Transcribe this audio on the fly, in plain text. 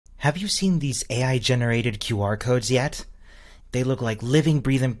Have you seen these AI-generated QR codes yet? They look like living,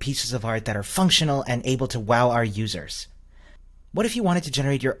 breathing pieces of art that are functional and able to wow our users. What if you wanted to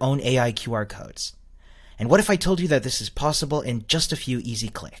generate your own AI QR codes? And what if I told you that this is possible in just a few easy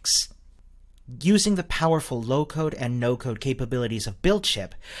clicks? Using the powerful low-code and no-code capabilities of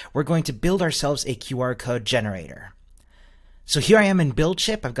BuildShip, we're going to build ourselves a QR code generator. So here I am in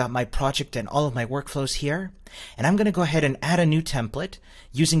BuildShip. I've got my project and all of my workflows here. And I'm going to go ahead and add a new template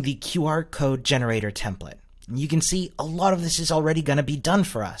using the QR code generator template. And you can see a lot of this is already going to be done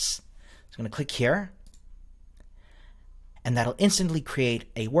for us. So I'm going to click here. And that'll instantly create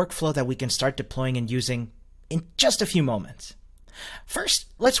a workflow that we can start deploying and using in just a few moments. First,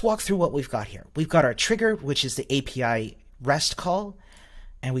 let's walk through what we've got here. We've got our trigger, which is the API REST call.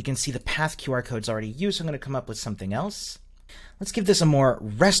 And we can see the path QR code's already used. So I'm going to come up with something else. Let's give this a more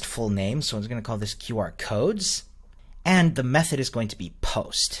RESTful name, so I'm going to call this QR codes, and the method is going to be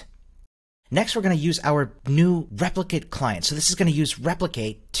post. Next, we're going to use our new replicate client. So this is going to use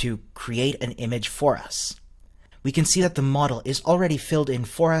replicate to create an image for us. We can see that the model is already filled in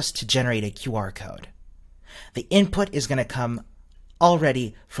for us to generate a QR code. The input is going to come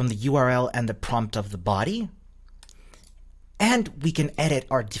already from the URL and the prompt of the body, and we can edit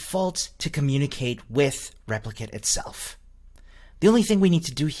our defaults to communicate with replicate itself. The only thing we need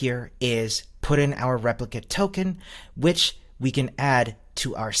to do here is put in our replicate token, which we can add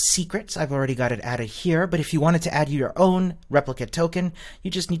to our secrets. I've already got it added here, but if you wanted to add your own replicate token,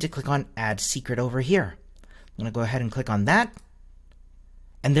 you just need to click on Add Secret over here. I'm going to go ahead and click on that.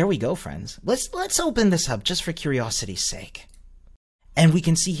 And there we go, friends. Let's open this up just for curiosity's sake. And we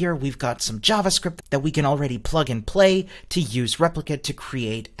can see here we've got some JavaScript that we can already plug and play to use replicate to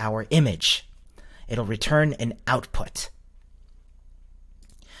create our image. It'll return an output.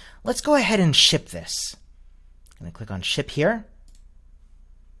 Let's go ahead and ship this. I'm going to click on ship here.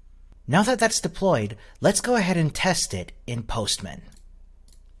 Now that that's deployed, let's go ahead and test it in Postmen.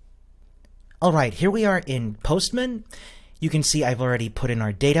 All right, here we are in Postmen. You can see I've already put in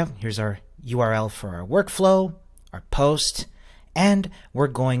our data. Here's our URL for our workflow, our post, and we're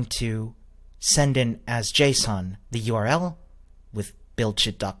going to send in as JSON the URL with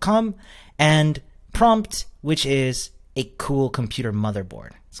buildshit.com and prompt, which is a cool computer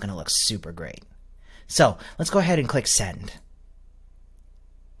motherboard. It's going to look super great. So let's go ahead and click send.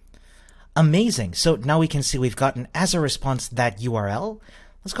 Amazing. So now we can see we've gotten as a response that URL.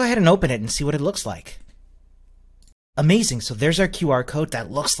 Let's go ahead and open it and see what it looks like. Amazing. So there's our QR code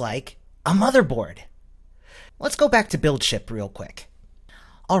that looks like a motherboard. Let's go back to BuildShip real quick.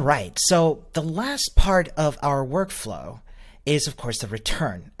 All right. So the last part of our workflow is, of course, the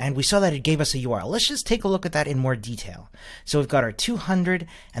return. And we saw that it gave us a URL. Let's just take a look at that in more detail. So we've got our 200,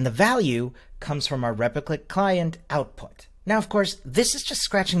 and the value comes from our replicate client output. Now, of course, this is just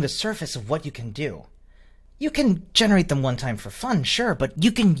scratching the surface of what you can do. You can generate them one time for fun, sure, but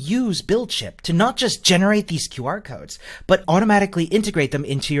you can use BuildShip to not just generate these QR codes, but automatically integrate them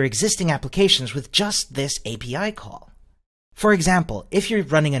into your existing applications with just this API call. For example, if you're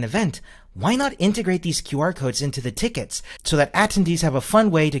running an event, why not integrate these QR codes into the tickets so that attendees have a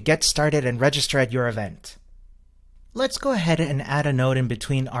fun way to get started and register at your event? Let's go ahead and add a node in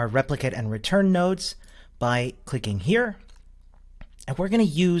between our replicate and return nodes by clicking here. And we're going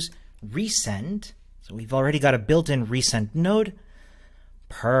to use resend. So we've already got a built-in resend node.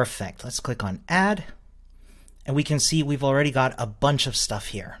 Perfect. Let's click on add. And we can see we've already got a bunch of stuff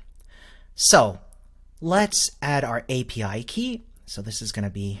here. So let's add our API key. So this is going to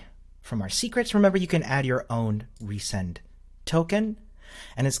be from our secrets. Remember, you can add your own resend token.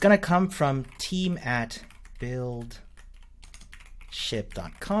 And it's going to come from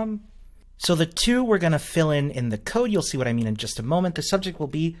team@buildship.com. So the two we're going to fill in the code. You'll see what I mean in just a moment. The subject will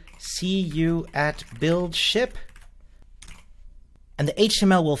be see you at BuildShip. And the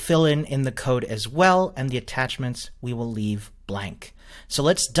HTML will fill in the code as well. And the attachments we will leave blank. So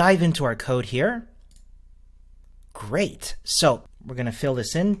let's dive into our code here. Great. So we're going to fill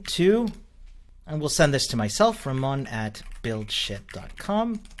this in too. And we'll send this to myself,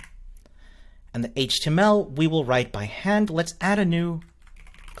 Ramon@buildship.com. And the HTML we will write by hand. Let's add a new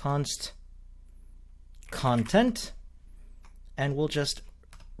const content, and we'll just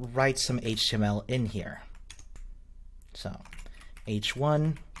write some HTML in here. So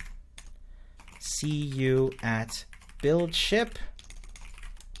h1 see you at BuildShip.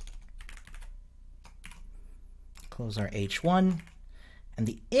 Close our h1, and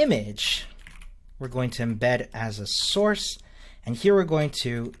the image we're going to embed as a source, and here we're going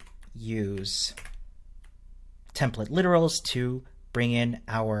to use template literals to bring in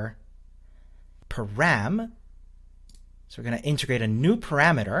our param. So we're going to integrate a new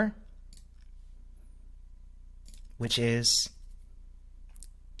parameter, which is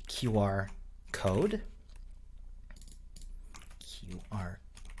QR code. QR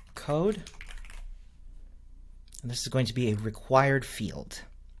code. And this is going to be a required field.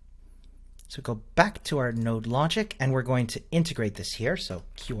 So go back to our node logic, and we're going to integrate this here. So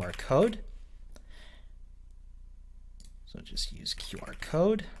QR code. So just use QR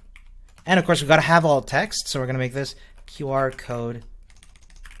code. And of course, we've got to have all text. So we're going to make this QR code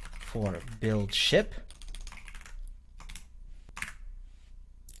for build ship.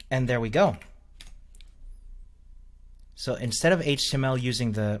 And there we go. So instead of HTML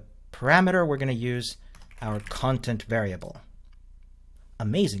using the parameter, we're going to use our content variable.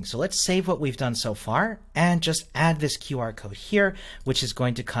 Amazing. So let's save what we've done so far and just add this QR code here, which is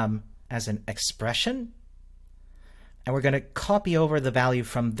going to come as an expression. And we're going to copy over the value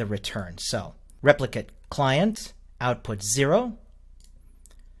from the return. So replicate client, output 0.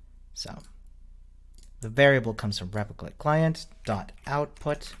 So the variable comes from replicate client dot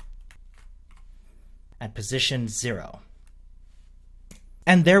output at position 0.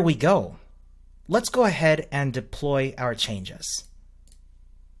 And there we go. Let's go ahead and deploy our changes.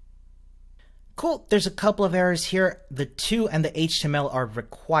 Cool, there's a couple of errors here. The to and the HTML are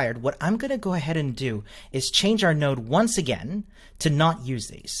required. What I'm going to go ahead and do is change our node once again to not use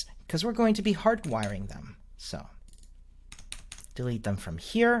these, because we're going to be hardwiring them. So delete them from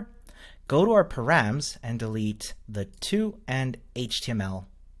here. Go to our params and delete the to and HTML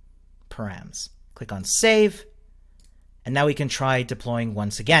params. Click on save, and now we can try deploying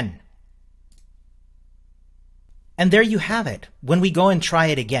once again. And there you have it. When we go and try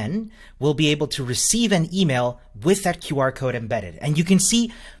it again, we'll be able to receive an email with that QR code embedded. And you can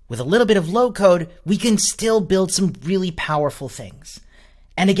see with a little bit of low code, we can still build some really powerful things.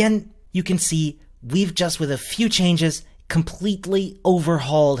 And again, you can see we've just with a few changes completely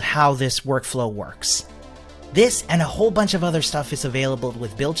overhauled how this workflow works. This and a whole bunch of other stuff is available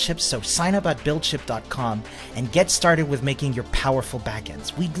with BuildShip, so sign up at buildship.com and get started with making your powerful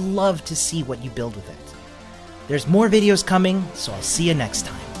backends. We'd love to see what you build with it. There's more videos coming, so I'll see you next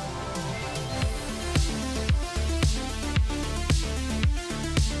time.